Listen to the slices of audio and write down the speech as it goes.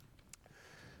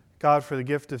God, for the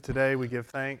gift of today, we give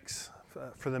thanks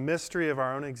for the mystery of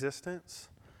our own existence,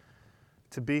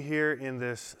 to be here in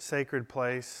this sacred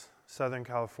place, Southern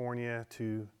California,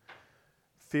 to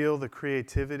feel the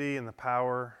creativity and the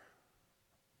power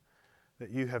that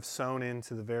you have sown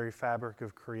into the very fabric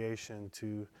of creation,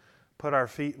 to put our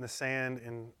feet in the sand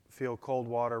and feel cold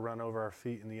water run over our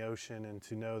feet in the ocean, and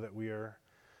to know that we are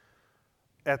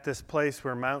at this place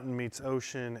where mountain meets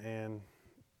ocean and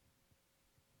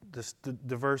this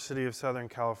diversity of Southern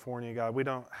California. God, we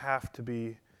don't have to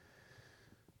be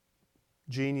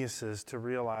geniuses to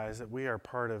realize that we are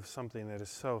part of something that is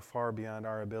so far beyond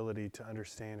our ability to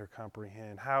understand or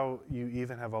comprehend. How you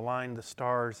even have aligned the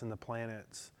stars and the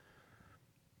planets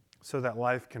so that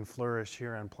life can flourish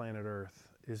here on planet Earth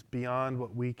is beyond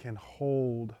what we can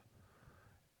hold,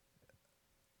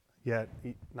 yet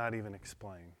not even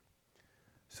explain.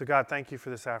 So God, thank you for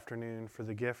this afternoon, for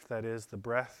the gift that is the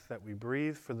breath that we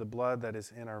breathe, for the blood that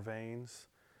is in our veins.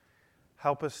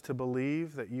 Help us to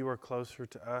believe that you are closer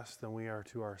to us than we are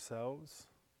to ourselves.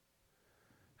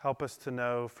 Help us to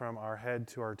know from our head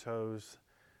to our toes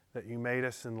that you made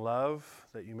us in love,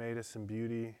 that you made us in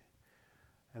beauty,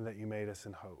 and that you made us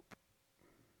in hope.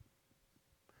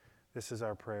 This is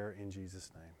our prayer in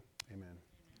Jesus' name. Amen.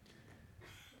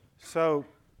 So,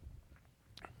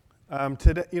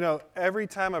 today, every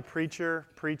time a preacher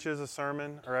preaches a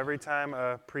sermon, or every time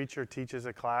a preacher teaches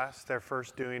a class, they're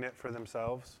first doing it for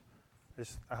themselves.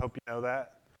 I hope you know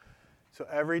that. So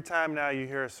every time now you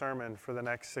hear a sermon for the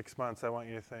next 6 months, I want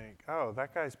you to think, oh,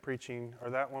 that guy's preaching, or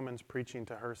that woman's preaching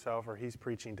to herself, or he's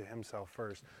preaching to himself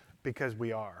first, because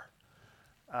we are.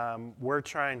 We're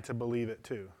trying to believe it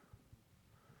too.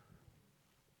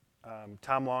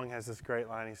 Tom Long has this great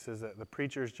line. He says that the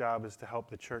preacher's job is to help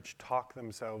the church talk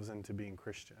themselves into being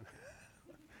Christian.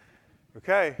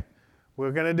 Okay,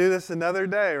 we're going to do this another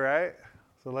day, right?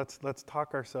 So let's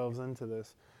talk ourselves into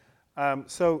this.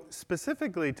 So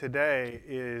specifically today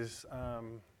is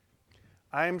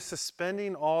I'm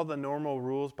suspending all the normal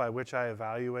rules by which I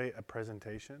evaluate a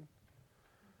presentation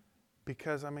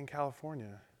because I'm in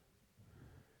California.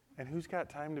 And who's got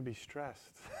time to be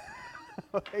stressed?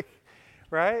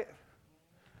 Right?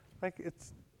 We'll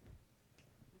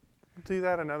do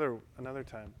that another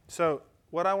time. So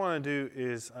what I want to do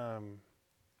is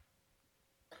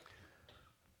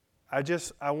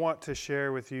I want to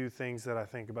share with you things that I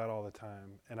think about all the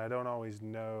time, and I don't always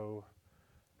know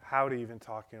how to even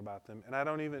talk about them, and I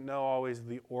don't even know always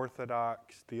the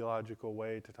orthodox theological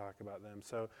way to talk about them.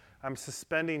 So I'm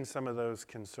suspending some of those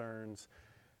concerns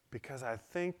because I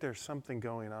think there's something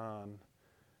going on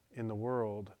in the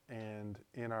world and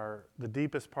in the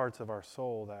deepest parts of our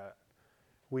soul that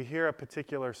we hear a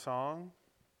particular song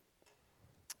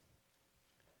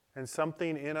and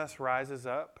something in us rises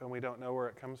up and we don't know where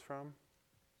it comes from.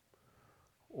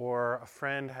 Or a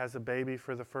friend has a baby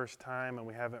for the first time and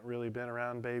we haven't really been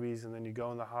around babies, and then you go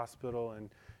in the hospital and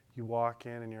you walk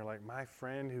in and you're like, my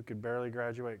friend who could barely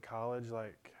graduate college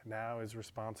now is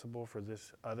responsible for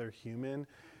this other human,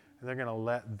 and they're going to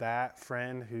let that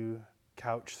friend who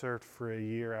couch surfed for a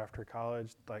year after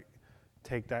college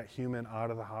take that human out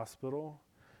of the hospital.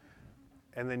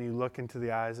 And then you look into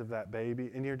the eyes of that baby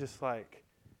and you're just like,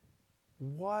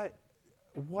 what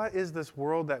is this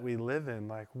world that we live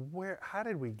in? How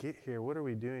did we get here? What are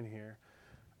we doing here?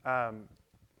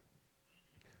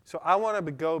 So I want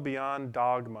to go beyond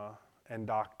dogma and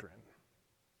doctrine.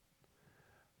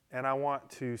 And I want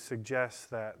to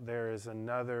suggest that there is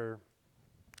another.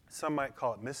 Some might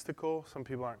call it mystical. Some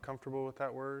people aren't comfortable with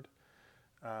that word.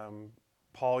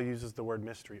 Paul uses the word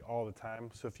mystery all the time.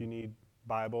 So if you need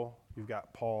Bible, you've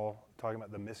got Paul talking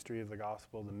about the mystery of the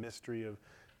gospel, the mystery of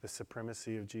the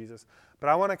supremacy of Jesus. But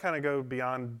I want to kind of go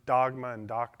beyond dogma and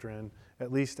doctrine,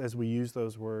 at least as we use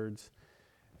those words,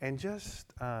 and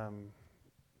just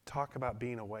talk about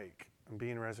being awake and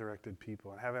being resurrected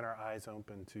people and having our eyes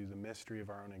open to the mystery of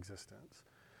our own existence.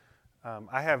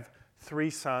 I have 3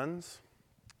 sons.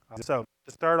 So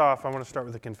to start off, I want to start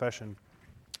with a confession.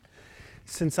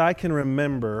 Since I can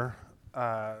remember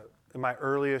in my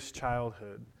earliest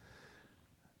childhood,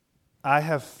 I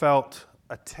have felt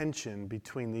a tension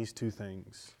between these 2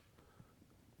 things: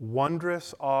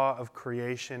 wondrous awe of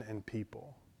creation and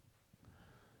people,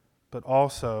 but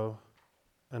also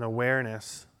an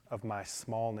awareness of my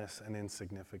smallness and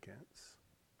insignificance.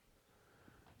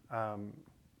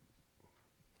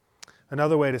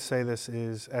 Another way to say this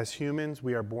is, as humans,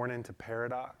 we are born into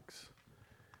paradox.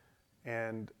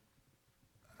 And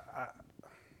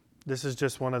this is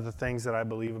just one of the things that I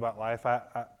believe about life.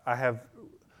 I have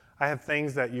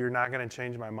things that you're not going to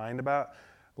change my mind about,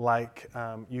 like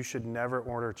you should never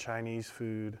order Chinese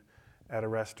food at a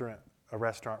restaurant a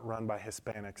restaurant run by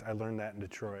Hispanics. I learned that in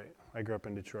Detroit. I grew up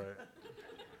in Detroit.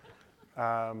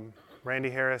 Randy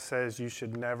Harris says you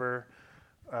should never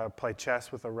play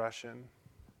chess with a Russian.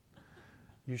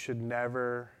 You should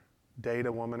never date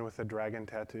a woman with a dragon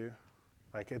tattoo.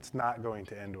 Like, it's not going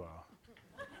to end well.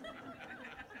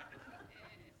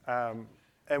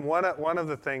 And one of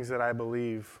the things that I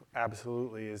believe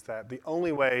absolutely is that the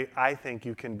only way I think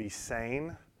you can be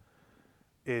sane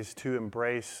is to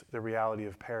embrace the reality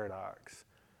of paradox.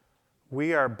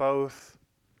 We are both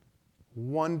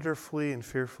wonderfully and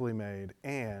fearfully made,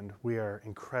 and we are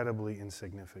incredibly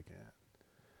insignificant.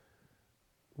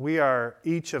 We are,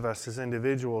 each of us as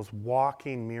individuals,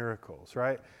 walking miracles,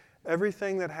 right?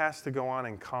 Everything that has to go on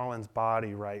in Colin's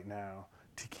body right now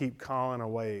to keep Colin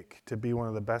awake, to be one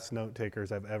of the best note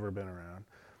takers I've ever been around.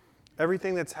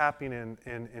 Everything that's happening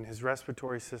in his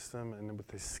respiratory system and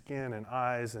with his skin and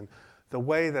eyes, and the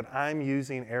way that I'm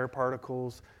using air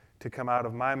particles to come out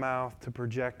of my mouth to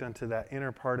project onto that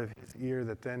inner part of his ear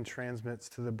that then transmits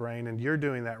to the brain. And you're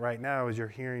doing that right now as you're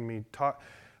hearing me talk.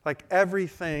 Like,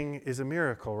 everything is a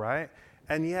miracle, right?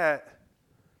 And yet,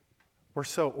 we're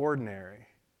so ordinary,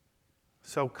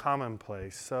 so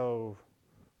commonplace, so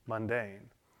mundane.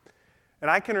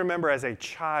 And I can remember as a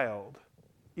child,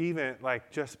 even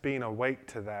like just being awake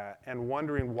to that and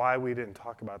wondering why we didn't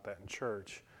talk about that in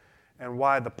church, and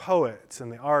why the poets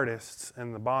and the artists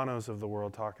and the Bonos of the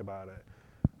world talk about it,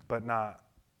 but not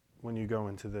when you go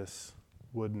into this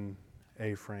wooden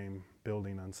A-frame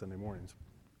building on Sunday mornings.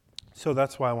 So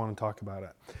that's why I want to talk about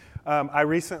it. I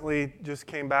recently just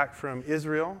came back from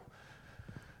Israel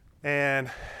and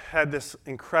had this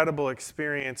incredible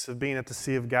experience of being at the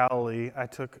Sea of Galilee. I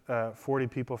took 40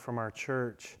 people from our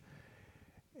church,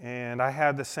 and I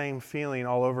had the same feeling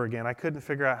all over again. I couldn't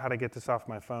figure out how to get this off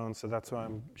my phone, so that's why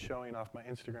I'm showing off my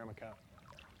Instagram account.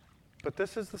 But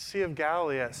this is the Sea of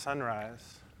Galilee at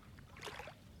sunrise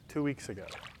 2 weeks ago.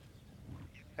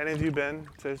 Any of you been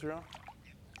to Israel?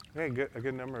 Okay, a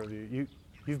good number of you.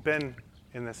 You've been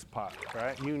in this spot,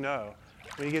 right? You know.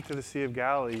 When you get to the Sea of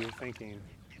Galilee, you're thinking,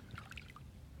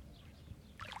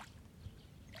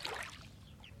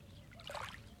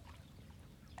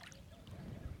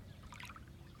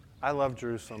 I love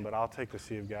Jerusalem, but I'll take the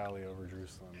Sea of Galilee over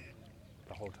Jerusalem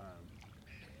the whole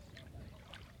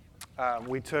time.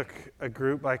 We took a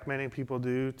group, like many people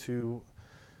do, to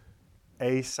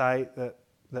a site that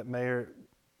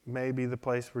may be the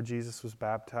place where Jesus was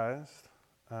baptized.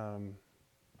 It was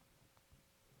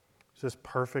this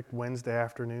perfect Wednesday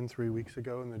afternoon 3 weeks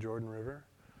ago in the Jordan River.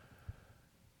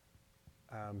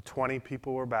 20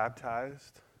 people were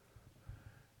baptized.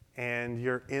 And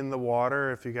you're in the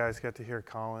water. If you guys got to hear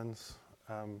Colin's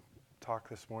talk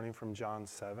this morning from John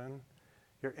 7,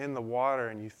 you're in the water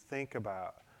and you think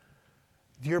about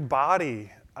your body.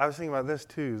 I was thinking about this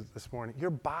too this morning.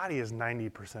 Your body is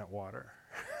 90% water,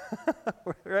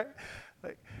 right?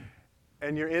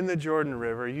 And you're in the Jordan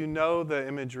River. You know the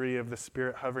imagery of the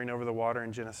Spirit hovering over the water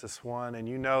in Genesis 1, and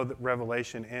you know that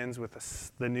Revelation ends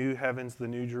with the new heavens, the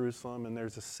new Jerusalem, and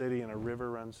there's a city and a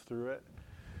river runs through it.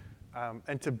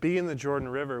 And to be in the Jordan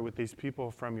River with these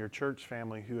people from your church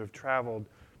family who have traveled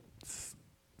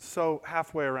so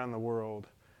halfway around the world,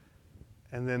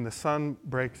 and then the sun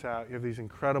breaks out, you have these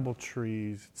incredible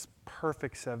trees, it's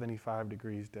perfect 75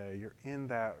 degrees day, you're in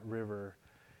that river,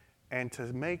 and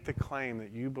to make the claim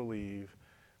that you believe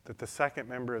that the second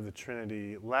member of the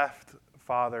Trinity left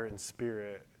Father and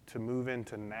Spirit to move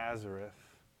into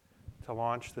Nazareth to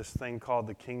launch this thing called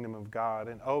the Kingdom of God.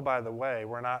 And oh, by the way,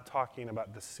 we're not talking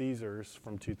about the Caesars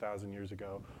from 2,000 years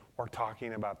ago. We're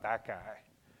talking about that guy.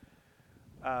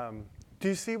 Do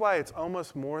you see why it's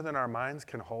almost more than our minds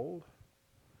can hold?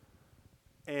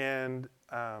 And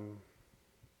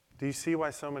do you see why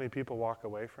so many people walk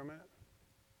away from it?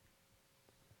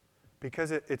 Because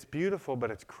it's beautiful,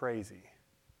 but it's crazy.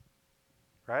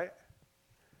 Right?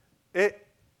 It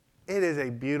is a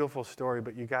beautiful story,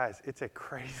 but you guys, it's a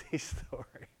crazy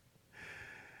story.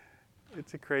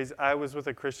 It's a crazy. I was with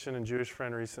a Christian and Jewish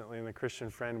friend recently, and the Christian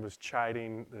friend was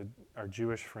chiding our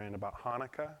Jewish friend about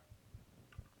Hanukkah.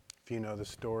 If you know the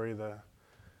story, the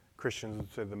Christians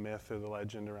would say the myth or the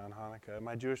legend around Hanukkah.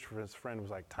 My Jewish friend was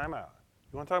like, time out.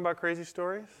 You want to talk about crazy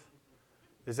stories?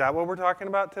 Is that what we're talking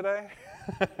about today?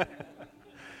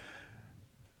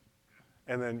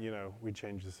 And then, we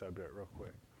changed the subject real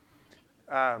quick.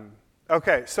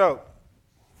 Okay, so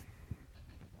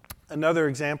another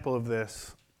example of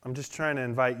this, I'm just trying to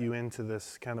invite you into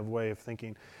this kind of way of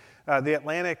thinking. The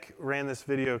Atlantic ran this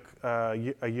video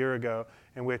a year ago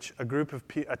in which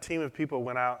a team of people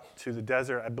went out to the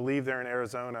desert. I believe they're in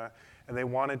Arizona, and they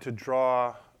wanted to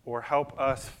draw or help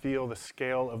us feel the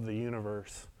scale of the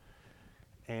universe.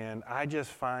 And I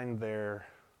just find their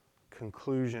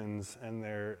conclusions and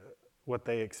what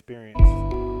they experience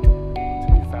to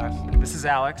be fascinating. This is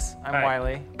Alex. I'm Hi.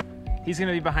 Wiley. He's going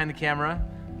to be behind the camera.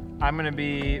 I'm going to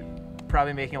be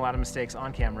probably making a lot of mistakes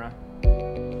on camera.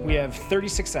 We have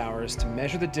 36 hours to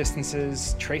measure the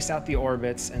distances, trace out the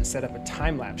orbits, and set up a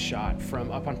time-lapse shot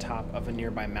from up on top of a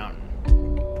nearby mountain.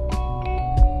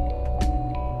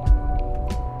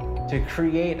 To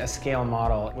create a scale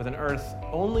model with an Earth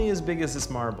only as big as this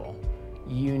marble,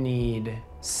 you need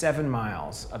 7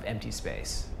 miles of empty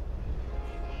space.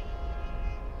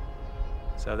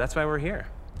 So that's why we're here.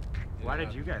 Why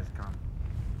did you guys come?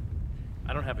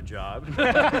 I don't have a job.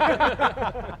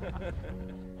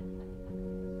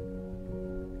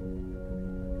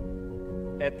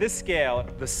 At this scale,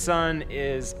 the sun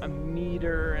is 1.5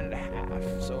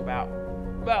 meters, so about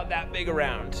that big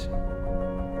around.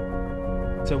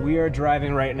 So we are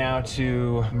driving right now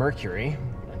to Mercury,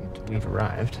 and we've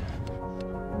arrived.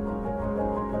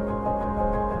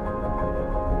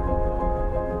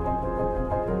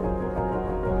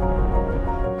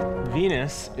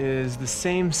 Venus is the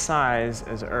same size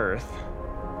as Earth.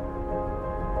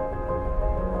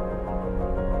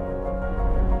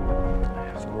 I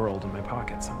have the world in my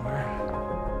pocket somewhere.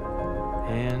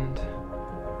 And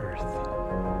Earth.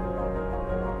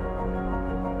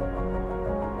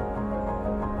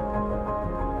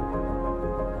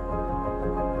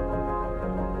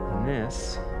 And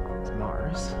this is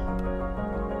Mars.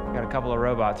 Got a couple of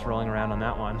robots rolling around on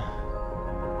that one.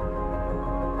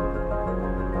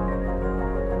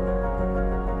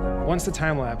 Once the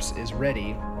time lapse is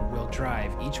ready, we'll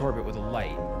drive each orbit with a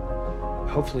light.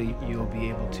 Hopefully, you'll be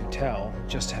able to tell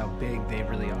just how big they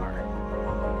really are.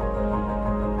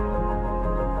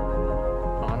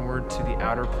 Onward to the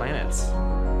outer planets.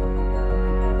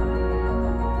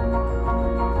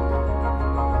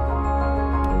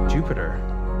 Jupiter.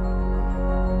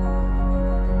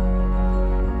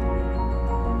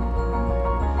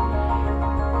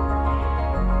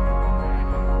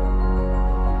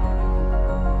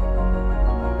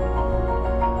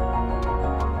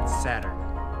 Saturn.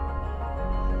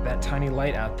 That tiny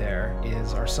light out there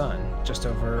is our sun, just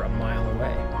over 1 mile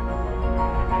away.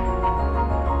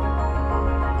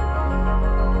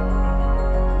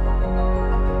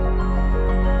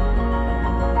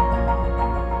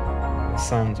 The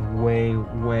sun's way,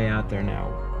 way out there now.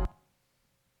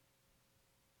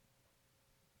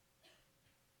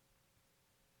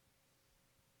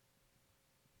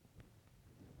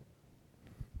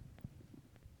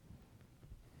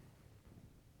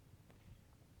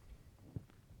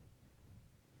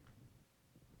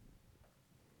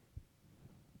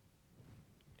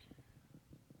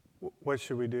 What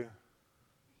should we do?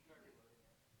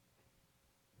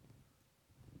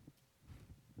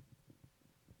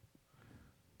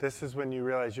 This is when you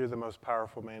realize you're the most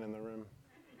powerful man in the room.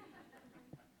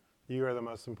 You are the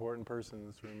most important person in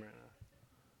this room right now.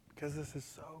 Because this is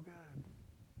so good.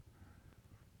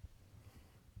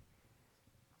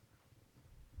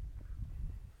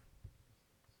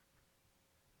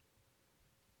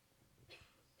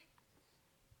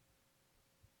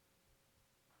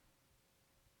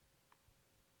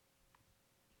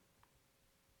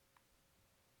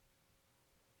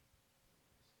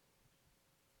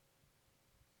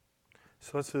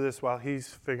 So let's do this while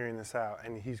he's figuring this out,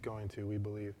 and he's going to, we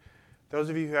believe. Those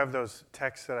of you who have those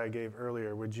texts that I gave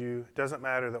earlier, would you, doesn't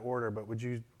matter the order, but would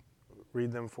you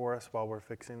read them for us while we're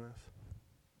fixing this?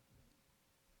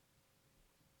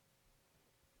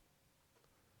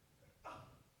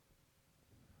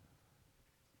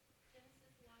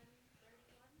 Genesis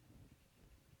 1:31.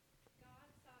 God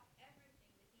saw everything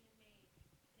that he had made,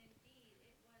 and indeed it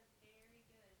was very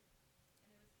good.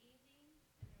 And there was evening,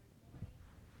 and there was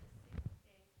morning, the sixth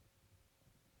day.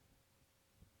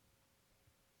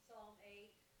 Psalm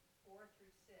 8,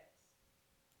 4-6.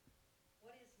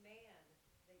 What is man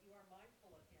that you are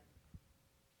mindful of him,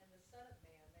 and the Son of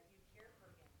Man that you care for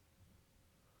him?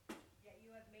 Yet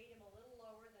you have made him a little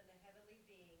lower than the heavenly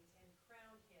beings and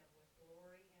crowned him with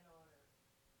glory and honor.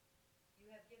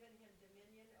 You have given him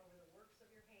dominion over the works of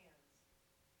your hands.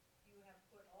 You have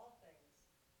put all things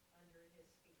under his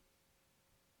feet.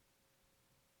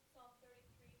 Psalm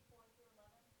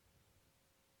 33:4-11.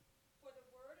 For the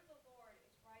word of the Lord is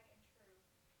right and true.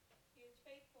 He is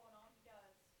faithful in all he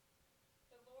does.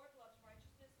 The Lord loves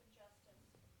righteousness and justice.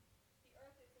 The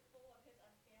earth is full of his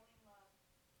unfailing love.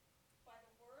 By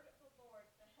the word of the Lord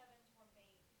the heavens were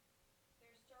made,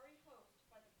 their starry host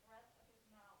by the breath of his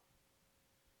mouth.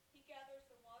 He gathers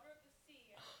the water of the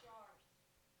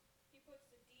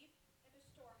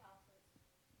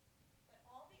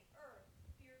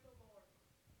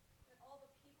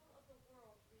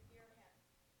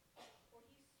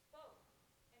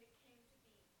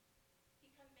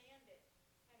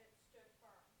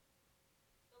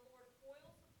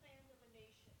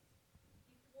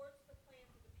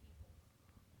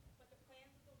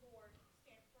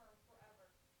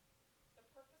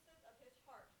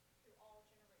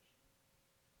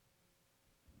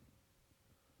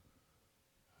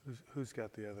Who's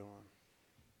got the other one?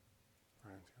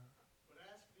 Ryan's got it. But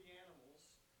ask the animals,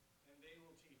 and they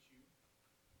will teach you,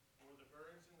 or the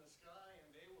birds in the sky,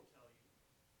 and they will tell you,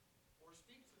 or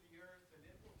speak to the earth, and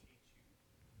it will teach you,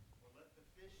 or let the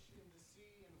fish in the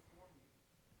sea inform you.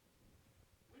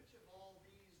 Which of all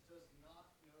these does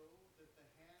not know that the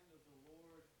hand of the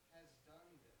Lord has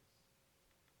done this?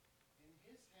 In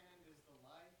his hand is the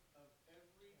life of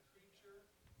every creature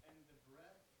and the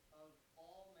breath of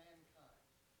all mankind.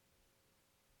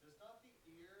 Does not the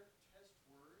ear test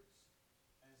words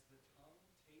as the tongue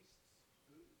tastes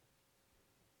food?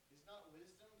 Is not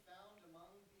wisdom found among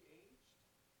the aged?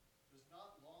 Does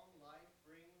not long life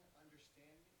bring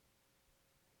understanding?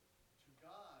 To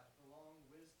God belong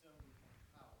wisdom and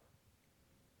power.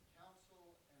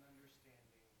 Counsel and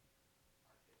understanding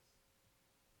are his.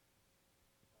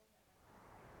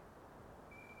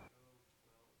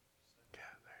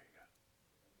 Yeah, there you go.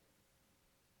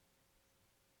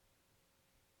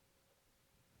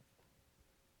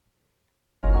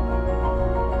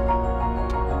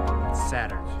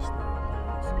 Saturn. It's just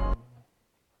not.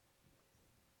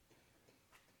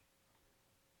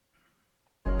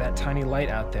 That tiny light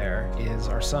out there is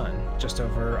our sun, just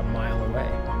over a mile away.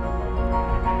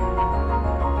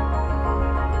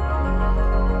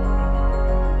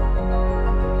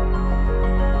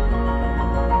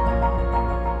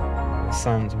 The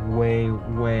sun's way,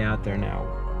 way out there now.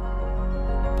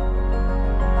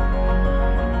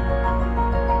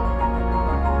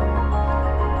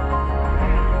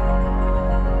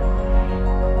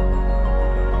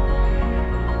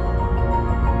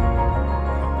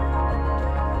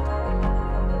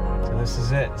 So this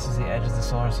is it. This is the edge of the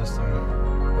solar system.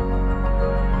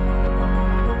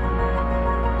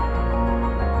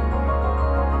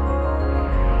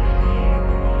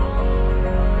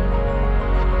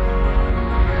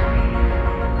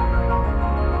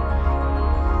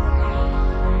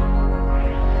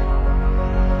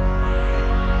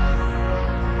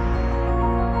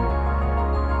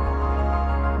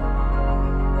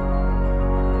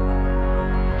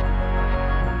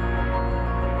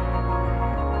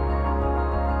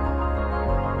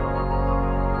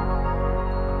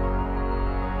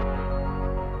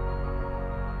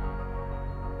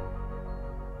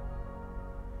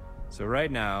 So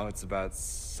right now, it's about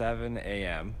 7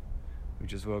 a.m. We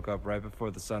just woke up right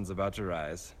before the sun's about to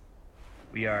rise.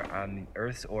 We are on the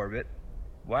Earth's orbit.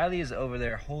 Wiley is over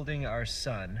there holding our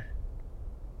sun.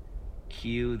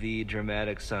 Cue the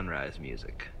dramatic sunrise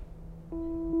music.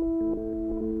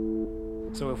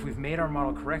 So if we've made our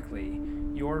model correctly,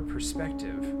 your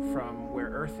perspective from where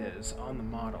Earth is on the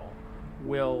model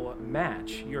will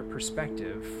match your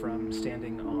perspective from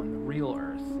standing on the real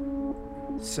Earth.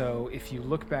 So if you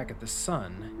look back at the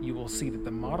sun, you will see that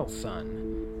the model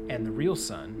sun and the real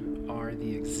sun are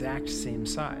the exact same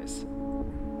size.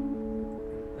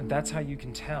 And that's how you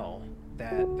can tell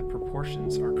that the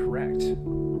proportions are correct.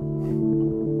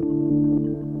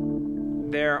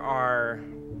 There are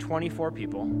 24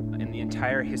 people in the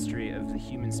entire history of the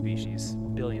human species,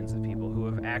 billions of people, who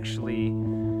have actually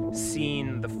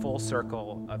seen the full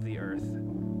circle of the Earth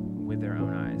with their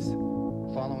own eyes.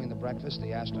 Following the breakfast,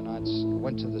 the astronauts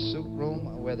went to the suit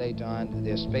room where they donned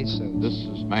their spacesuits. This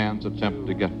is man's attempt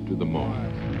to get to the moon.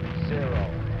 0.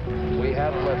 We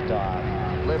have liftoff.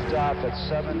 Liftoff at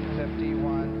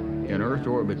 7:51. In Earth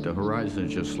orbit, the horizon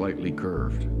is just slightly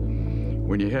curved.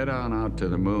 When you head on out to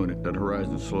the moon, that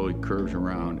horizon slowly curves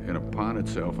around and upon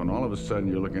itself, and all of a sudden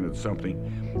you're looking at something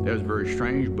that is very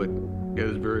strange, but it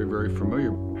is very, very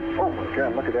familiar. Oh my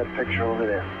God, look at that picture over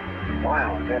there.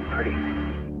 Wow, is that pretty?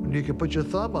 You can put your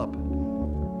thumb up,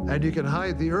 and you can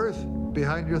hide the Earth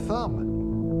behind your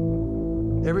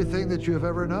thumb. Everything that you have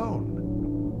ever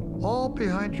known, all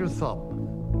behind your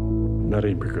thumb. Not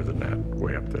any bigger than that,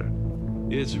 way up there.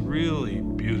 It's really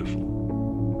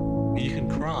beautiful. You can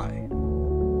cry.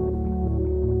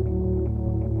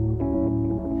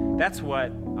 That's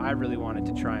what I really wanted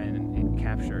to try and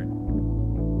capture.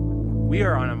 We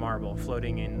are on a marble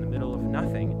floating in the middle of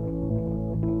nothing.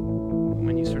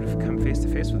 When you sort of come face to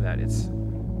face with that, it's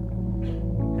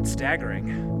staggering.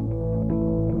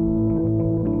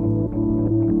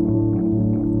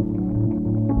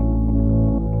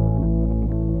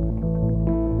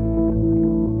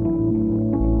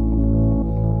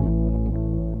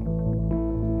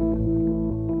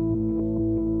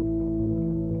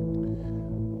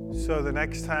 So the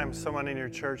next time someone in your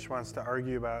church wants to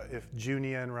argue about if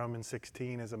Junia in Romans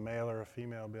 16 is a male or a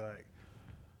female, be like,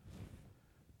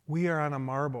 we are on a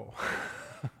marble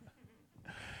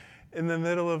in the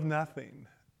middle of nothing.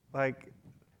 Like,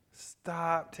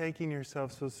 stop taking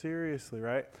yourself so seriously,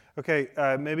 right? Okay,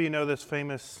 maybe you know this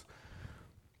famous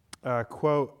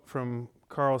quote from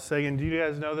Carl Sagan. Do you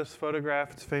guys know this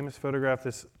photograph? It's a famous photograph.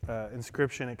 This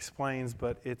inscription explains,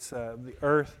 but it's the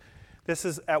Earth. This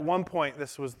is, at one point,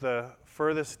 this was the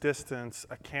furthest distance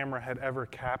a camera had ever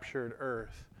captured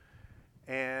Earth.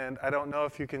 And I don't know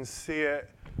if you can see it,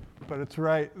 but it's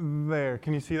right there.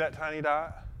 Can you see that tiny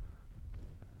dot?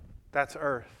 That's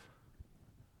Earth.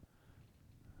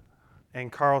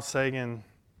 And Carl Sagan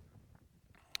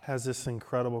has this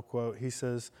incredible quote. He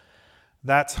says,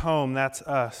 "That's home, that's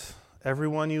us.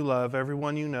 Everyone you love,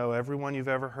 everyone you know, everyone you've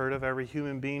ever heard of, every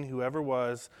human being who ever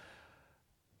was,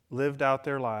 lived out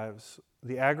their lives.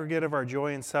 The aggregate of our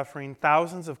joy and suffering,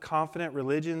 thousands of confident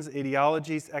religions,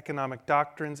 ideologies, economic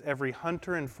doctrines, every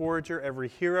hunter and forager, every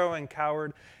hero and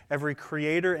coward, every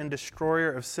creator and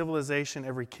destroyer of civilization,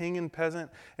 every king and peasant,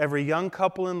 every young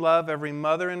couple in love, every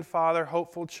mother and father,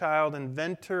 hopeful child,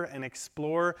 inventor and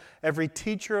explorer, every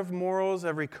teacher of morals,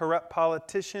 every corrupt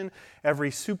politician,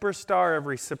 every superstar,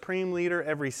 every supreme leader,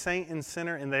 every saint and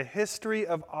sinner in the history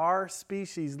of our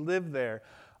species lived there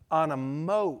on a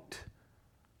mote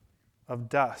of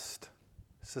dust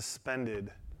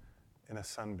suspended in a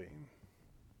sunbeam."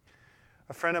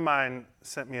 A friend of mine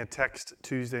sent me a text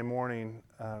Tuesday morning,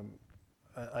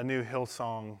 a new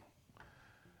Hillsong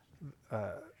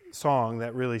song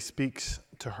that really speaks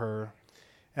to her.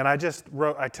 And I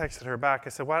texted her back. I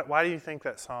said, why do you think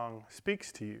that song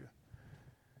speaks to you?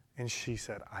 And she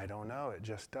said, I don't know, it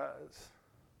just does.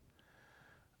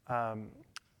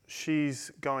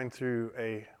 She's going through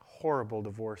a horrible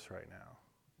divorce right now.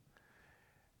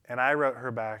 And I wrote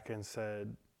her back and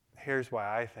said, here's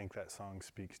why I think that song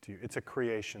speaks to you. It's a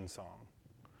creation song.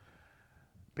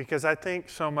 Because I think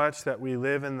so much that we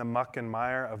live in the muck and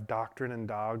mire of doctrine and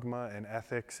dogma and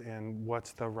ethics and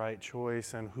what's the right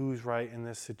choice and who's right in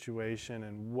this situation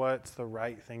and what's the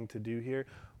right thing to do here,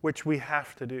 which we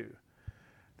have to do.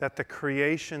 That the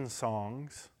creation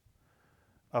songs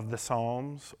of the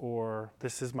Psalms or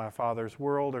This Is My Father's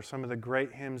World or some of the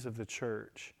great hymns of the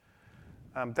church,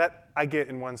 that I get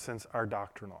in one sense are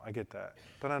doctrinal. I get that.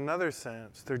 But in another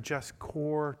sense, they're just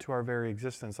core to our very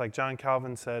existence. Like John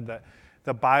Calvin said that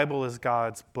the Bible is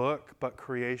God's book, but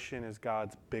creation is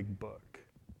God's big book.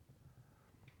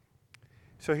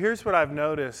 So here's what I've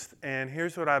noticed, and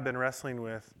here's what I've been wrestling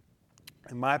with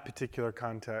in my particular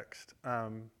context.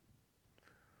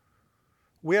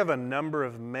 We have a number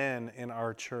of men in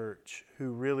our church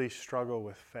who really struggle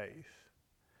with faith.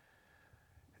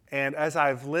 And as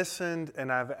I've listened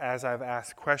and as I've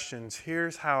asked questions,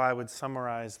 here's how I would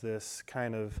summarize this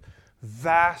kind of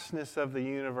vastness of the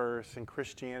universe, and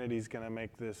Christianity is going to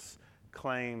make this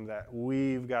claim that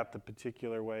we've got the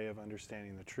particular way of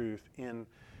understanding the truth in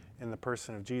the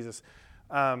person of Jesus.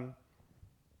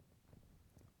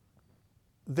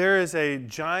 There is a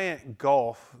giant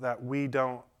gulf that we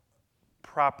don't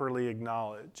properly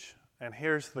acknowledge. And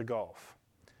here's the gulf,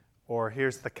 or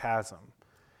here's the chasm.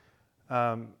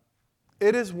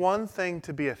 It is one thing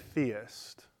to be a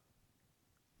theist.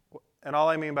 And all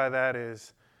I mean by that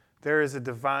is there is a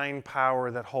divine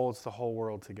power that holds the whole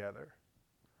world together.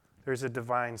 There's a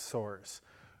divine source,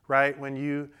 right? When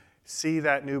you see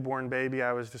that newborn baby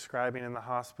I was describing in the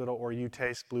hospital, or you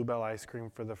taste Bluebell ice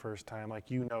cream for the first time, like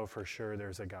you know for sure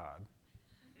there's a God,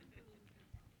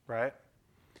 right?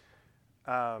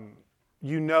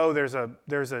 You know there's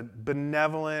a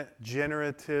benevolent,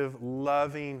 generative,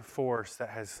 loving force that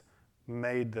has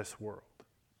made this world.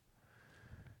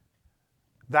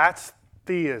 That's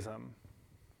theism.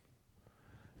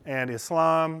 And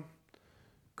Islam,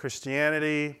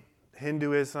 Christianity,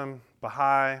 Hinduism,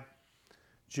 Baha'i,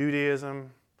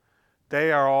 Judaism,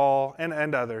 they are all, and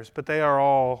others, but they are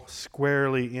all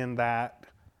squarely in that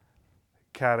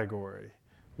category.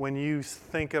 When you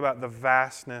think about the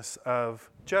vastness of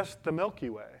just the Milky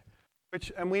Way,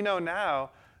 and we know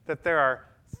now that there are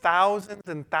thousands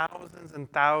and thousands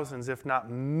and thousands, if not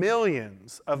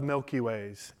millions, of Milky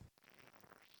Ways.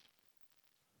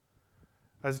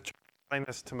 I was explaining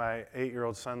this to my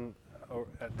 8-year-old son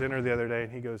at dinner the other day,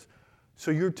 and he goes,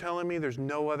 "So you're telling me there's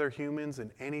no other humans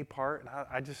in any part?" And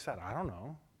I just said, "I don't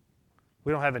know.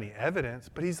 We don't have any evidence."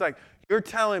 But he's like, "You're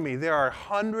telling me there are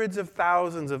hundreds of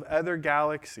thousands of other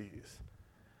galaxies,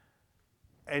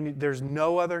 and there's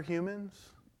no other humans?"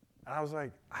 And I was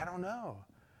like, "I don't know."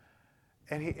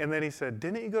 And then he said,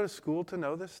 "Didn't you go to school to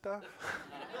know this stuff?"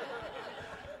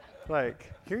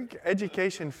 Like, your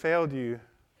education failed you,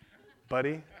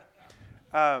 buddy.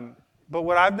 But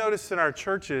what I've noticed in our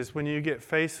churches, when you get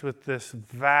faced with this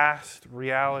vast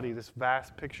reality, this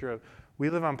vast picture of, we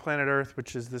live on planet Earth,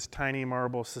 which is this tiny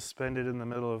marble suspended in the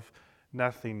middle of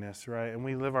nothingness, right? And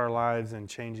we live our lives in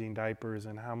changing diapers,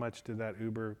 and how much did that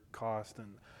Uber cost?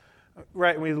 And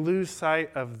Right, we lose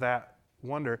sight of that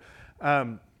wonder.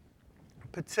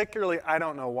 Particularly, I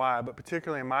don't know why, but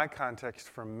particularly in my context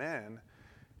for men,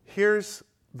 here's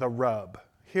the rub.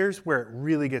 Here's where it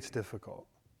really gets difficult.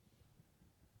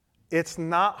 It's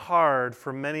not hard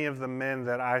for many of the men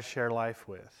that I share life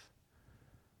with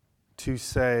to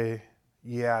say,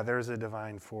 yeah, there's a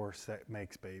divine force that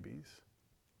makes babies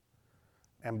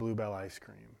and Bluebell ice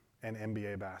cream and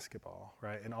NBA basketball,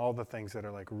 right? And all the things that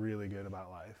are like really good about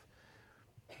life.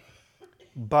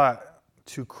 But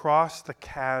to cross the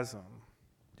chasm,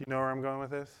 do you know where I'm going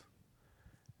with this?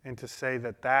 And to say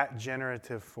that that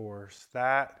generative force,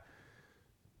 that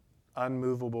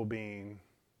unmovable being,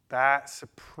 that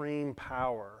supreme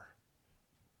power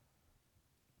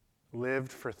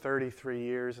lived for 33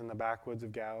 years in the backwoods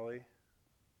of Galilee.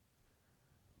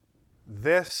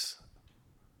 This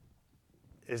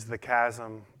is the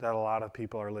chasm that a lot of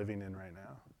people are living in right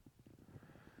now.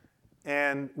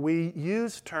 And we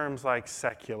use terms like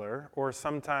secular, or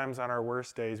sometimes on our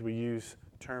worst days we use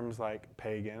terms like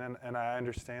pagan, and I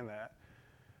understand that.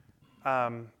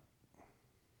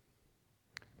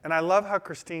 And I love how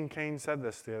Christine Caine said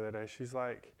this the other day. She's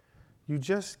like, you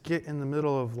just get in the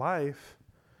middle of life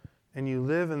and you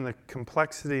live in the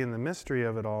complexity and the mystery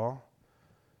of it all,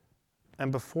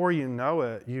 and before you know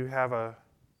it, you have a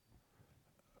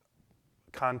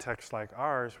context like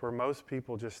ours where most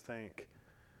people just think,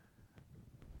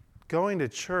 going to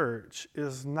church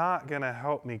is not going to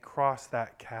help me cross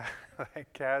that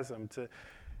chasm to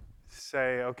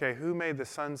say, okay, who made the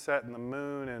sunset and the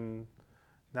moon, and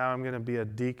now I'm going to be a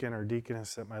deacon or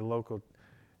deaconess at my local.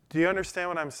 Do you understand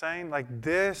what I'm saying? Like,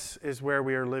 this is where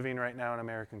we are living right now in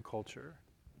American culture.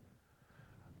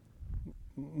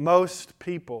 Most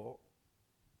people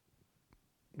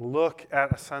look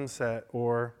at a sunset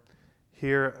or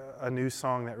hear a new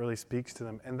song that really speaks to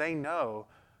them, and they know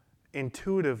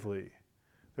intuitively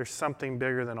there's something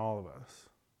bigger than all of us,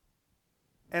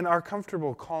 and are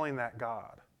comfortable calling that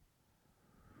God.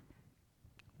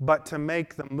 But to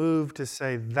make the move to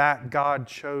say that God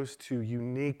chose to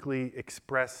uniquely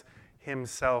express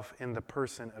himself in the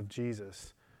person of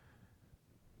Jesus,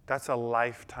 that's a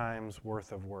lifetime's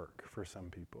worth of work for some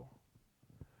people.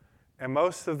 And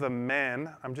most of the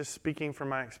men, I'm just speaking from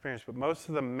my experience, but most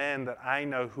of the men that I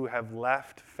know who have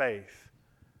left faith,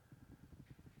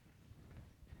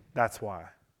 that's why.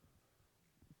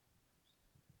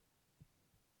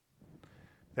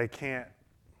 They can't,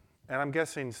 and I'm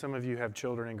guessing some of you have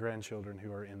children and grandchildren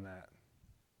who are in that.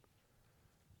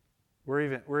 We're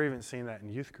even seeing that in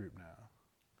youth group now.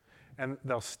 And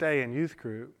they'll stay in youth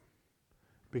group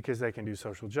because they can do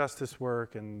social justice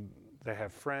work and they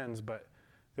have friends, but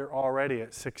they're already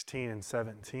at 16 and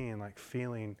 17, like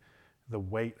feeling the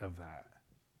weight of that.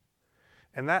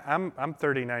 And that I'm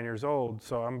 39 years old,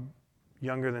 so I'm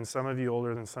younger than some of you,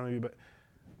 older than some of you, but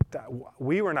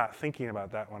we were not thinking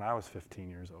about that when I was 15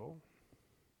 years old.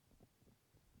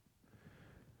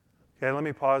 Okay, let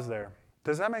me pause there.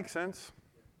 Does that make sense?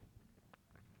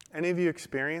 Any of you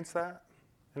experience that?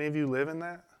 Any of you live in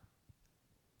that?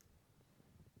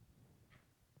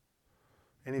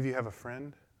 Any of you have a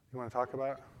friend you want to talk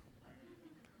about?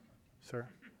 Sir?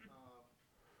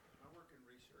 I work in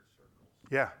research circles.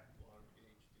 Yeah. A lot of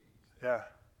PhDs. Yeah.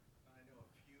 I know a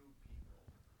few people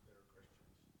that are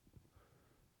Christians.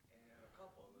 And a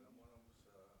couple of them, one of them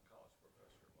was a college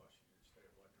professor at Washington State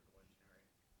of Electrical Engineering.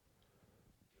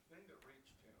 The thing that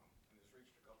reached him, and has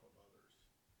reached a couple of others,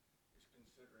 is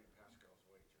considering Pascal's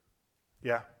wager.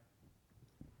 Yeah.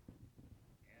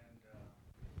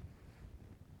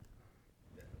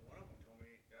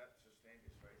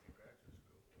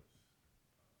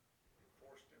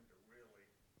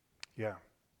 Yeah.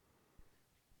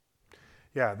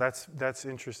 Yeah, that's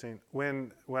interesting.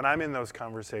 When I'm in those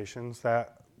conversations,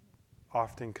 that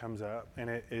often comes up, and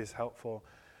it is helpful.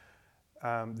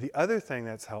 The other thing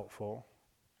that's helpful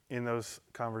in those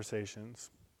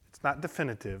conversations, it's not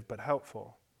definitive, but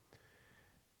helpful,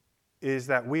 is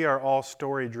that we are all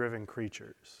story-driven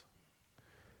creatures.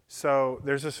 So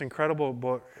there's this incredible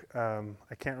book,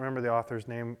 I can't remember the author's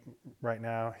name right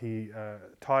now. He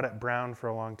taught at Brown for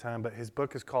a long time, but his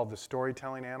book is called The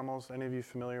Storytelling Animals. Any of you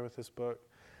familiar with this book?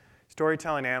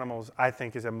 Storytelling Animals, I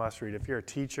think, is a must-read. If you're a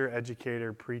teacher,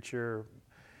 educator, preacher,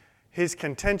 his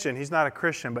contention, he's not a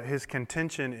Christian, but his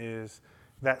contention is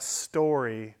that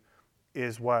story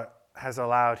is what has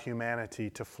allowed humanity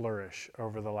to flourish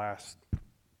over the last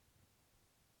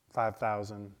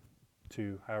 5,000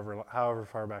 to however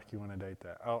far back you want to date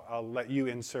that. I'll let you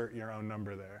insert your own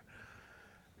number there.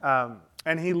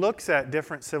 And he looks at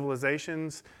different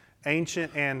civilizations,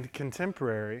 ancient and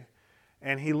contemporary,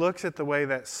 And he looks at the way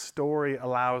that story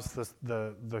allows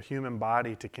the human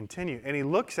body to continue. And he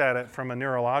looks at it from a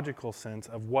neurological sense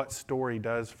of what story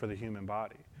does for the human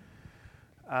body.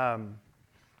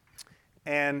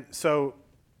 And so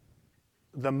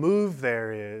the move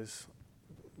there is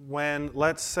when,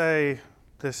 let's say,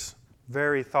 this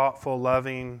very thoughtful,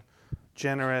 loving,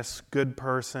 generous, good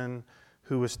person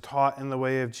who was taught in the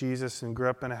way of Jesus and grew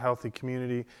up in a healthy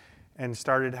community and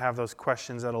started to have those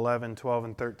questions at 11, 12,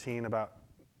 and 13 about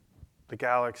the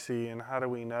galaxy and how do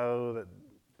we know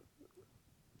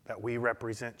that we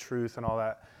represent truth and all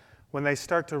that. When they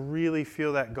start to really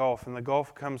feel that gulf, and the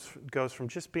gulf goes from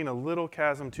just being a little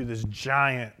chasm to this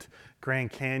giant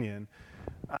Grand Canyon,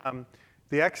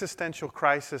 the existential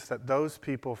crisis that those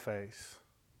people face,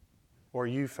 or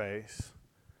you face,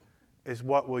 is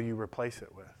what will you replace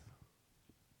it with?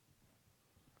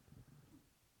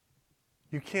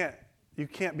 You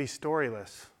can't be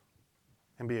storyless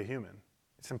and be a human.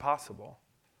 It's impossible.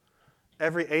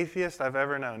 Every atheist I've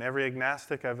ever known, every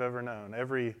agnostic I've ever known,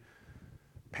 every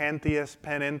pantheist,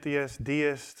 panentheist,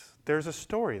 deist, there's a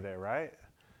story there, right?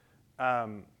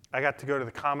 I got to go to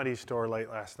the Comedy Store late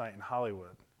last night in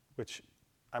Hollywood, which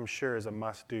I'm sure is a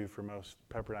must-do for most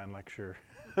Pepperdine lecture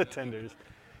attenders.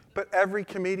 But every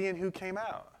comedian who came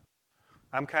out,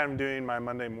 I'm kind of doing my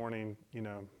Monday morning,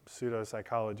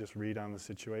 pseudo-psychologist read on the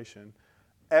situation.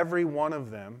 Every one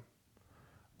of them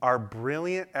are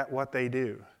brilliant at what they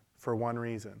do for one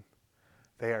reason.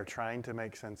 They are trying to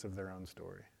make sense of their own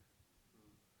story.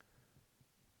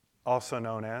 Also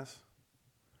known as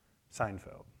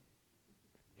Seinfeld.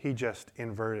 He just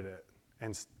inverted it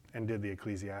and did the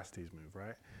Ecclesiastes move,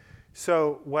 right?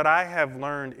 So what I have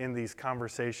learned in these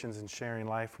conversations and sharing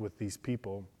life with these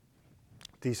people,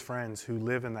 these friends who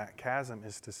live in that chasm,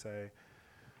 is to say,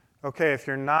 okay, if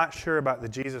you're not sure about the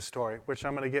Jesus story, which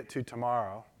I'm going to get to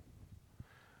tomorrow,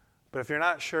 but if you're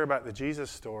not sure about the Jesus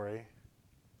story,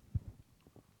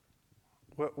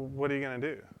 what are you going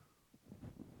to do?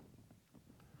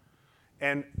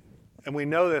 And we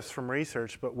know this from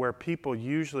research, but where people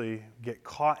usually get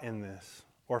caught in this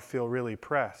or feel really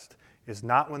pressed is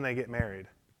not when they get married.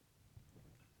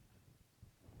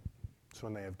 It's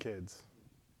when they have kids.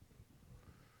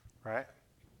 Right?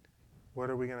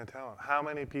 What are we going to tell them? How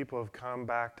many people have come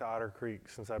back to Otter Creek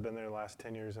since I've been there the last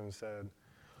 10 years and said,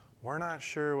 we're not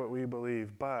sure what we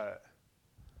believe, but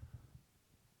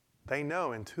they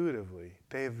know intuitively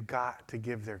they've got to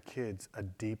give their kids a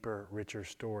deeper, richer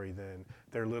story than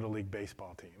their Little League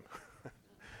baseball team,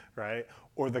 right?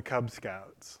 Or the Cub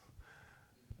Scouts.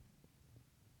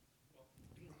 Well,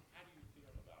 how do you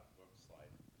feel about books like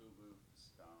Ubu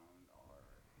Stone or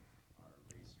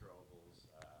Lee Strobel's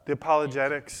the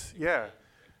apologetics, yeah.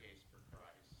 The Case for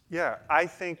Christ? Yeah, I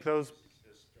think those,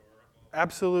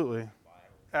 absolutely.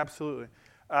 Absolutely.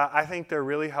 I think they're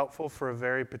really helpful for a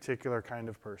very particular kind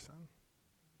of person.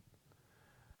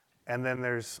 And then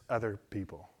there's other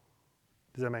people.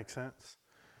 Does that make sense?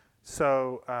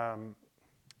 So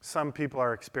some people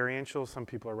are experiential, some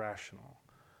people are rational.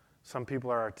 Some people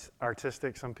are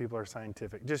artistic, some people are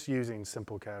scientific, just using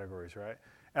simple categories, right?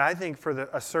 And I think for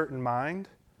a certain mind,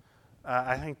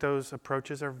 I think those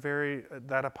approaches are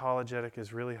that apologetic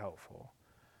is really helpful.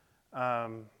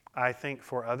 I think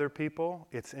for other people,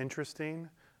 it's interesting,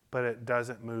 but it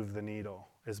doesn't move the needle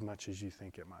as much as you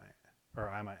think it might, or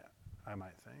I might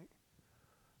think.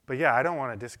 But yeah, I don't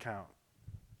want to discount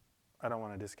that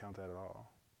at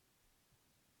all.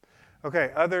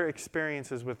 Okay, other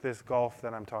experiences with this gulf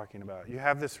that I'm talking about. You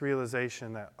have this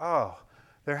realization that,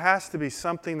 there has to be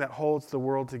something that holds the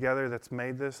world together that's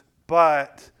made this,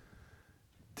 but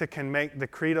to make the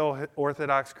creedal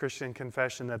Orthodox Christian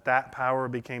confession that power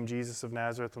became Jesus of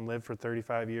Nazareth and lived for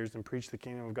 35 years and preached the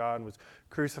kingdom of God and was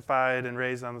crucified and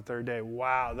raised on the third day.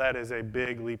 Wow, that is a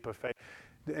big leap of faith.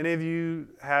 Do any of you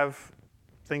have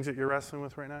things that you're wrestling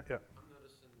with right now? Yeah. I'm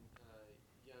noticing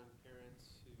young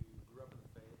parents who grew up in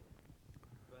the faith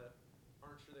but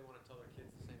aren't sure they want to tell their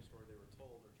kids the same story they were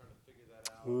told. They're trying to figure that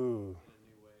out in a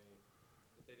new way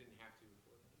that they didn't have to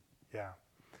before then. Yeah.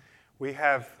 We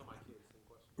have...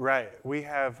 Right. We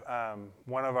have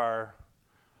one of our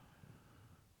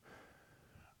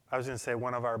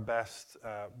best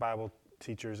Bible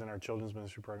teachers in our children's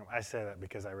ministry program. I say that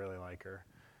because I really like her.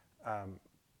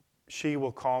 She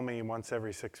will call me once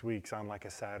every 6 weeks on like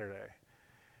a Saturday.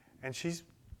 And she's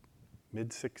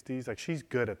mid-60s. Like, she's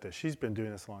good at this. She's been doing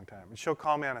this a long time. And she'll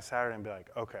call me on a Saturday and be like,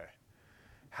 okay,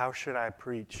 how should I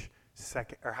teach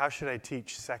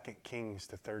 2 Kings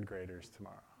to third graders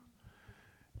tomorrow?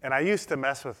 And I used to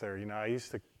mess with her, I used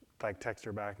to text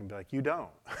her back and be like, you don't.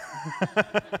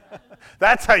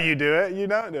 That's how you do it. You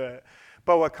don't do it.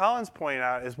 But what Colin's pointing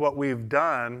out is what we've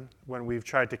done when we've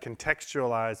tried to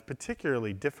contextualize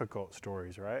particularly difficult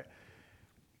stories, right?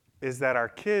 Is that our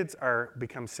kids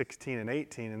become 16 and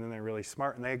 18, and then they're really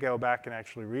smart, and they go back and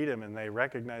actually read them, and they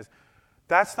recognize,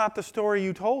 that's not the story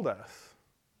you told us.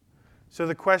 So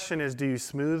the question is, do you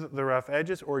smooth the rough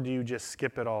edges, or do you just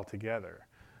skip it altogether?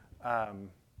 And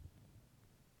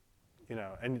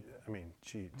I mean,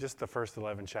 just the first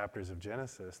 11 chapters of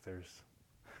Genesis, there's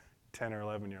 10 or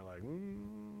 11, you're like,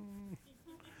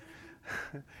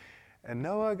 And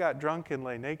Noah got drunk and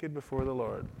lay naked before the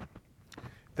Lord.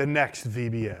 The next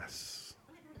VBS.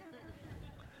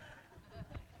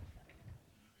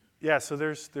 Yeah, so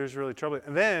there's really trouble.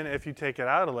 And then if you take it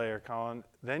out a layer, Colin,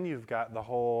 then you've got the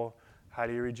whole, how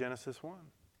do you read Genesis 1?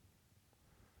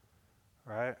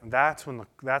 Right? And that's when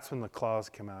the claws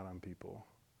come out on people.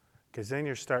 Because then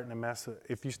you're starting to mess with,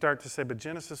 if you start to say, but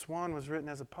Genesis 1 was written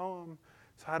as a poem,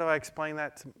 so how do I explain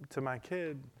that to my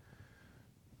kid?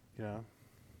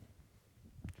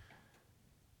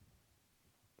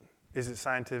 Is it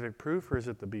scientific proof or is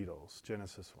it the Beatles,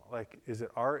 Genesis 1? Like, is it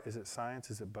art? Is it science?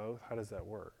 Is it both? How does that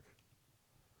work?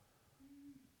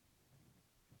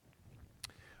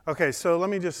 Okay, so let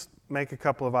me just make a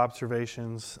couple of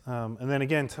observations. And then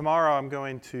again, tomorrow I'm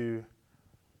going to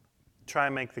try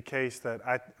and make the case that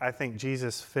I think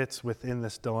Jesus fits within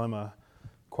this dilemma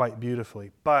quite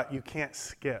beautifully. But you can't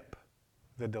skip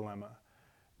the dilemma.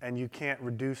 And you can't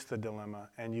reduce the dilemma.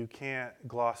 And you can't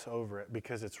gloss over it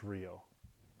because it's real.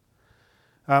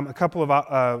 A couple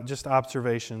of just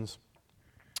observations.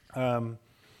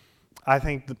 I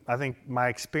think my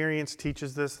experience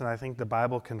teaches this, and I think the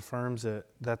Bible confirms it,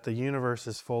 that the universe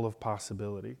is full of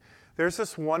possibility. There's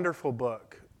this wonderful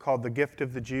book called The Gift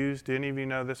of the Jews. Do any of you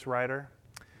know this writer?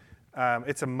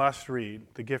 It's a must-read,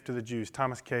 The Gift of the Jews.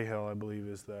 Thomas Cahill, I believe,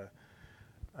 is the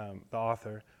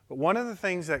author. But one of the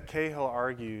things that Cahill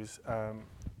argues,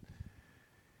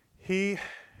 he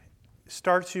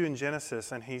starts you in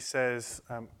Genesis, and he says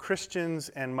Christians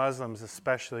and Muslims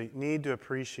especially need to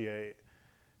appreciate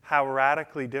how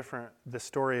radically different the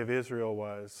story of Israel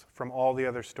was from all the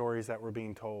other stories that were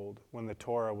being told when the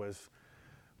Torah was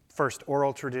first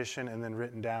oral tradition and then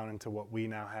written down into what we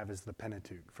now have as the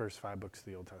Pentateuch, first 5 books of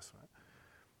the Old Testament.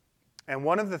 And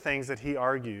one of the things that he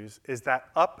argues is that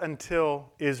up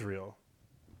until Israel,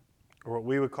 or what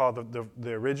we would call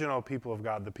the original people of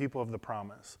God, the people of the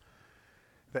promise,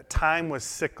 that time was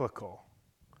cyclical.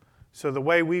 So the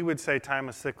way we would say time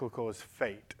is cyclical is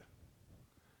fate.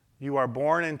 You are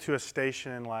born into a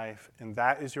station in life, and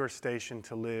that is your station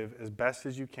to live as best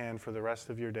as you can for the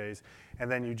rest of your days.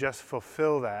 And then you just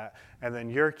fulfill that, and then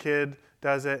your kid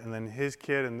does it, and then his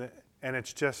kid, and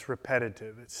it's just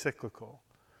repetitive. It's cyclical.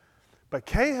 But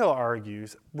Cahill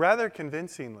argues, rather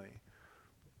convincingly,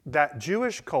 that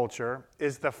Jewish culture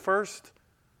is the first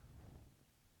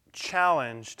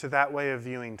challenge to that way of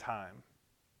viewing time.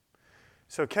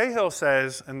 So Cahill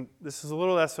says, and this is a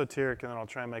little esoteric and then I'll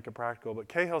try and make it practical, but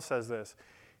Cahill says this.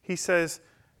 He says,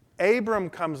 Abram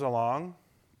comes along,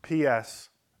 P.S.,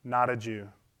 not a Jew.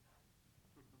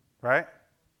 Right?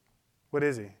 What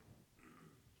is he?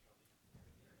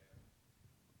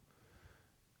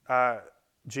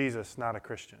 Jesus, not a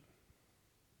Christian.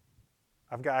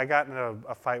 I got into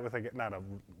a fight with not a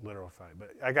literal fight,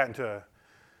 but I got into a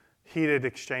heated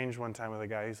exchange one time with a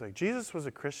guy. He's like, Jesus was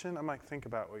a Christian? I'm like, think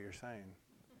about what you're saying.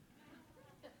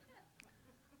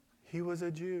 He was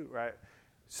a Jew, right?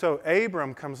 So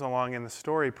Abram comes along in the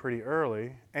story pretty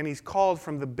early, and he's called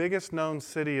from the biggest known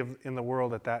city in the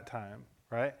world at that time,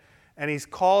 right? And he's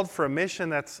called for a mission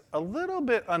that's a little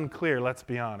bit unclear, let's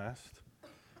be honest,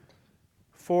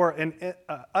 for an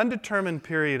undetermined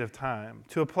period of time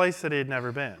to a place that he had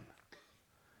never been.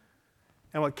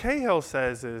 And what Cahill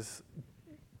says is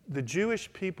the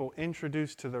Jewish people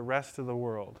introduced to the rest of the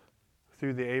world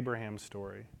through the Abraham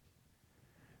story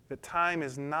that time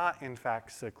is not, in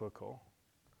fact, cyclical,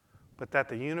 but that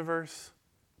the universe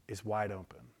is wide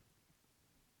open.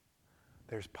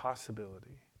 There's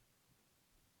possibility.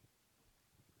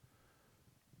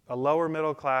 A lower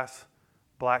middle class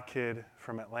black kid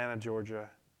from Atlanta, Georgia,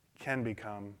 can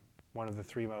become one of the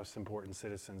 3 most important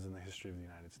citizens in the history of the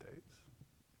United States.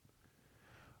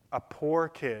 A poor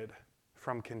kid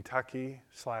from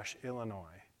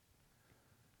Kentucky/Illinois,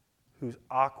 who's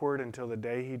awkward until the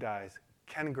day he dies,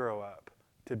 can grow up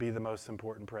to be the most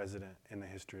important president in the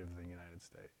history of the United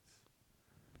States.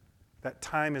 That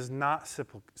time is not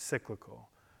cyclical,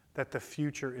 that the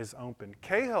future is open.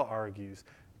 Cahill argues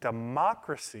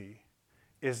democracy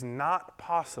is not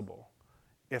possible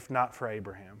if not for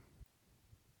Abraham.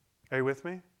 Are you with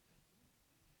me?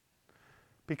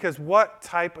 Because what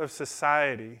type of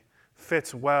society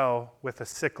fits well with a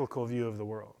cyclical view of the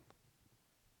world.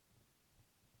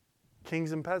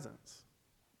 Kings and peasants,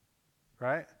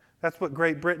 right? That's what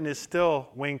Great Britain is still,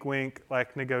 wink, wink,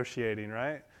 like negotiating,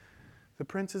 right? The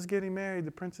prince is getting married,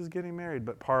 the prince is getting married,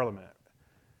 but Parliament.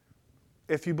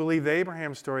 If you believe the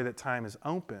Abraham story that time is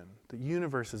open, the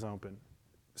universe is open.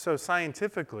 So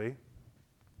scientifically,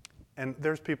 and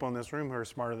there's people in this room who are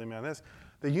smarter than me on this,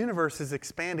 the universe is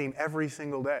expanding every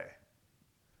single day.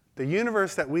 The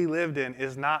universe that we lived in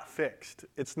is not fixed.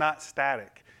 It's not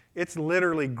static. It's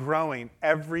literally growing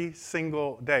every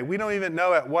single day. We don't even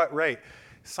know at what rate.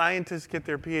 Scientists get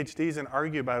their PhDs and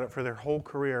argue about it for their whole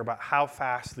career about how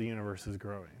fast the universe is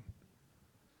growing.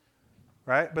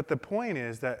 Right? But the point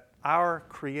is that our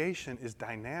creation is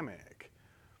dynamic.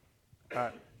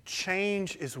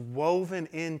 Change is woven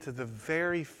into the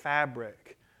very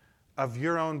fabric of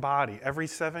your own body. Every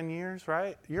 7 years,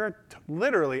 right? You're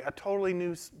literally a totally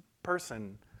new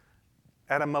person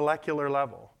at a molecular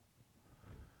level.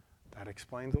 That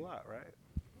explains a lot, right?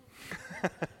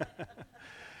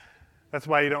 That's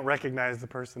why you don't recognize the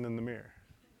person in the mirror.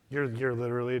 You're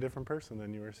literally a different person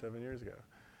than you were 7 years ago.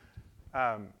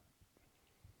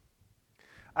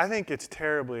 I think it's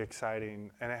terribly exciting,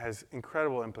 and it has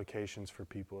incredible implications for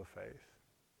people of faith.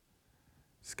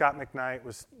 Scott McKnight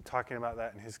was talking about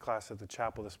that in his class at the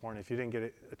chapel this morning. If you didn't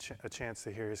get a chance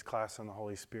to hear his class on the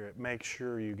Holy Spirit, make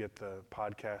sure you get the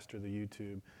podcast or the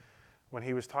YouTube. When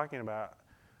he was talking about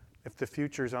if the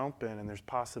future's open and there's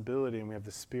possibility and we have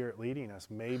the Spirit leading us,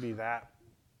 maybe that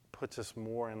puts us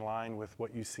more in line with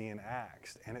what you see in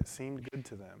Acts. And it seemed good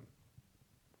to them.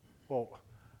 Well,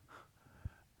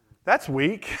 that's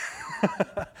weak.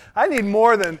 I need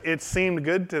more than it seemed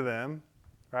good to them,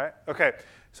 right? Okay,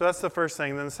 so that's the first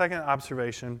thing. Then the second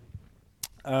observation,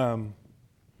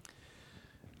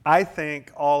 I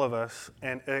think all of us,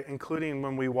 and including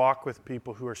when we walk with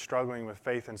people who are struggling with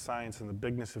faith and science and the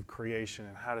bigness of creation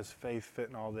and how does faith fit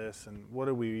in all this and what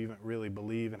do we even really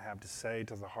believe and have to say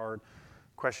to the hard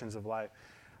questions of life,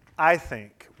 I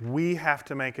think we have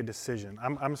to make a decision.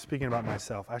 I'm speaking about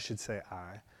myself. I should say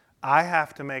I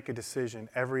have to make a decision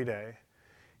every day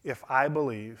if I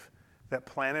believe that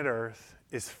planet Earth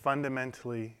is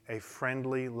fundamentally a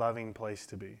friendly, loving place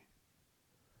to be.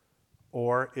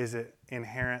 Or is it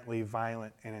inherently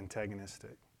violent and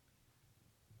antagonistic?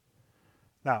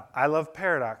 Now, I love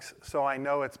paradox, so I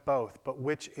know it's both, but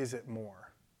which is it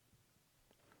more?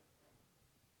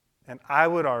 And I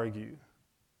would argue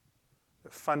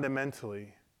that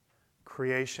fundamentally,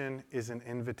 creation is an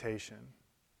invitation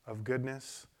of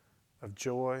goodness, of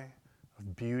joy,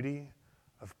 of beauty,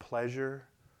 of pleasure,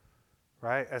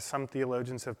 right? As some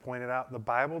theologians have pointed out, the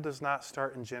Bible does not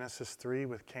start in Genesis 3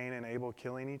 with Cain and Abel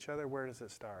killing each other. Where does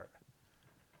it start?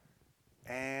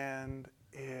 And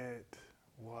it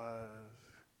was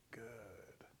good.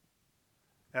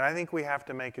 And I think we have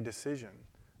to make a decision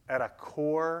at a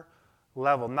core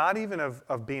level, not even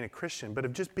of being a Christian, but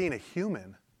of just being a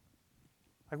human.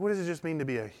 Like, what does it just mean to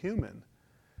be a human?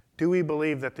 Do we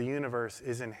believe that the universe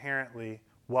is inherently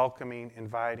welcoming,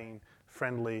 inviting,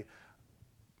 friendly,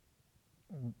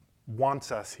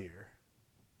 wants us here?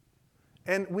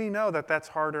 And we know that that's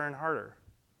harder and harder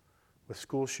with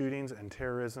school shootings and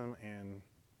terrorism and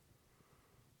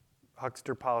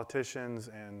huckster politicians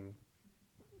and,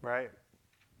 right,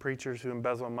 preachers who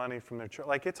embezzle money from their church.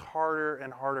 Like, it's harder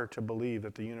and harder to believe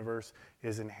that the universe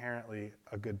is inherently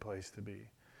a good place to be.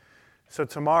 So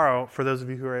tomorrow, for those of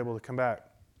you who are able to come back,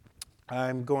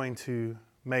 I'm going to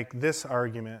make this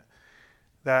argument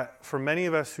that for many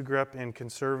of us who grew up in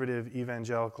conservative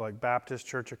evangelical, like Baptist,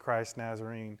 Church of Christ,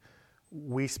 Nazarene,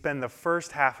 we spend the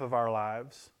first half of our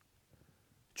lives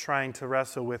trying to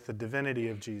wrestle with the divinity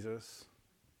of Jesus,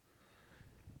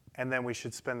 and then we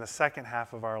should spend the second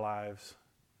half of our lives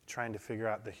trying to figure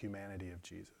out the humanity of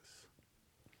Jesus.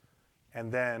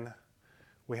 And then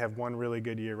we have one really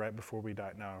good year right before we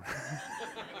die. No.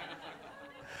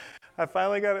 I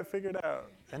finally got it figured out.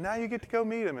 And now you get to go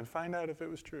meet him and find out if it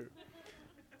was true.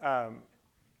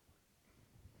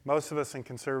 Most of us in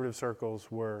conservative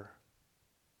circles were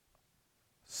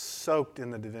soaked in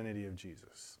the divinity of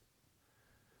Jesus.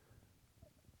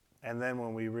 And then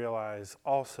when we realize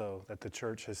also that the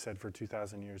church has said for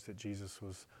 2,000 years that Jesus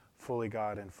was fully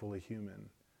God and fully human,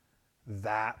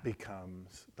 that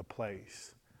becomes the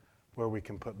place where we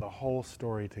can put the whole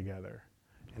story together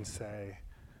and say,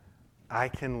 I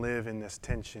can live in this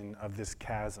tension of this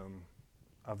chasm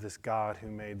of this God who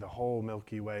made the whole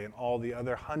Milky Way and all the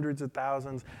other hundreds of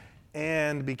thousands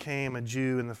and became a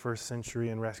Jew in the first century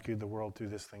and rescued the world through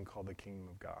this thing called the kingdom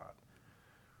of God.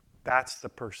 That's the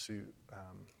pursuit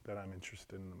that I'm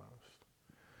interested in the most.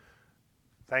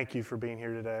 thank you for being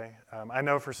here today. I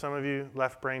know for some of you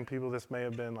left-brain people, this may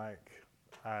have been like,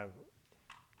 I'm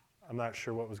not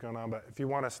sure what was going on, but if you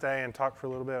want to stay and talk for a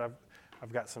little bit,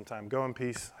 I've got some time. Go in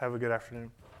peace. Have a good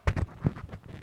afternoon.